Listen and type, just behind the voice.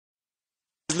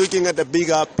Looking at the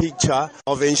bigger picture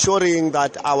of ensuring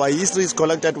that our history is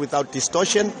collected without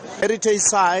distortion. Heritage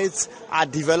sites are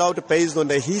developed based on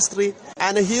the history,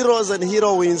 and heroes and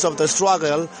heroines of the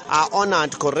struggle are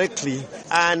honored correctly.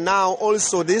 And now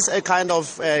also this kind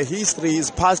of history is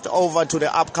passed over to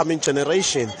the upcoming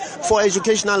generation for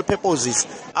educational purposes.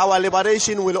 Our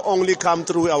liberation will only come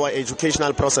through our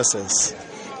educational processes.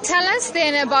 Tell us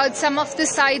then about some of the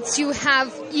sites you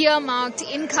have earmarked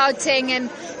in Gauteng and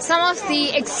some of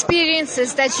the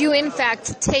experiences that you in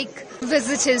fact take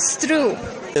visitors through.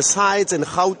 The sites in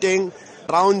Gauteng,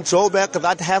 around Joburg,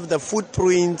 that have the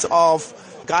footprints of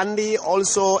Gandhi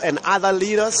also and other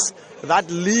leaders that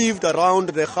lived around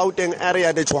the Gauteng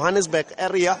area, the Johannesburg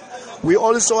area. We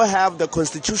also have the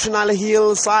Constitutional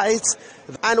Hill sites,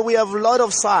 and we have a lot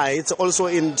of sites also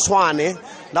in Tshwane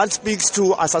that speaks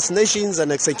to assassinations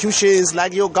and executions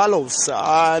like your gallows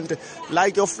and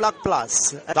like your flag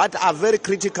plus that are very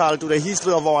critical to the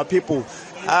history of our people.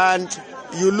 And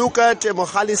you look at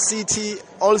Mohali City,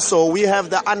 also we have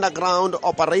the underground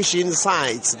operation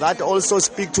sites that also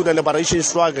speak to the liberation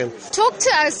struggle. Talk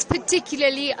to us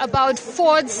particularly about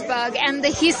Fordsburg and the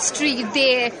history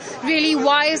there. Really,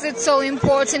 why is it so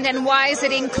important and why is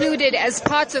it included as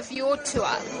part of your tour?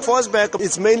 Fordsburg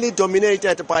is mainly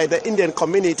dominated by the Indian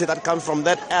community that comes from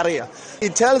that area.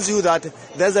 It tells you that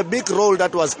there's a big role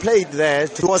that was played there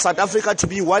for South Africa to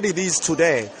be what it is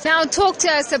today. Now talk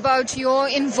to us about your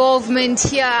involvement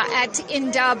here at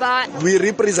Indaba. We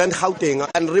represent Gauteng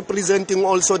and representing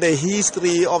also the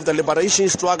history of the liberation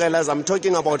struggle as I'm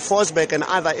talking about Fordsburg and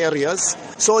other areas.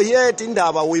 So here at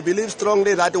Indaba, we believe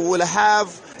strongly that we will have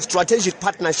strategic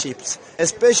partnerships,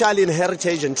 especially in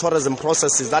heritage and tourism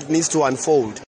processes that needs to unfold.